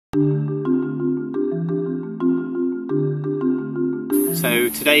So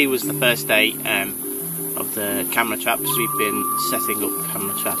today was the first day of the camera traps. We've been setting up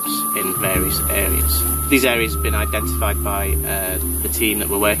camera traps in various areas. These areas have been identified by the team that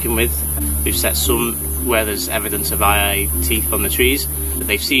we're working with. We've set some where there's evidence of eye teeth on the trees, but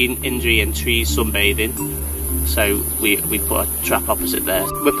they've seen injury in trees sunbathing, so we put a trap opposite there.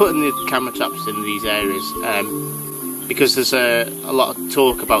 We're putting the camera traps in these areas because there's a lot of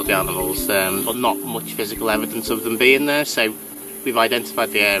talk about the animals, but not much physical evidence of them being there, so we've identified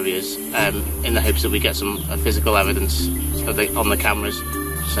the areas in the hopes that we get some physical evidence on the cameras,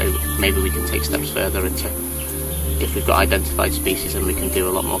 so maybe we can take steps further into if we've got identified species and we can do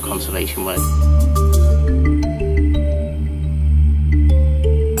a lot more conservation work.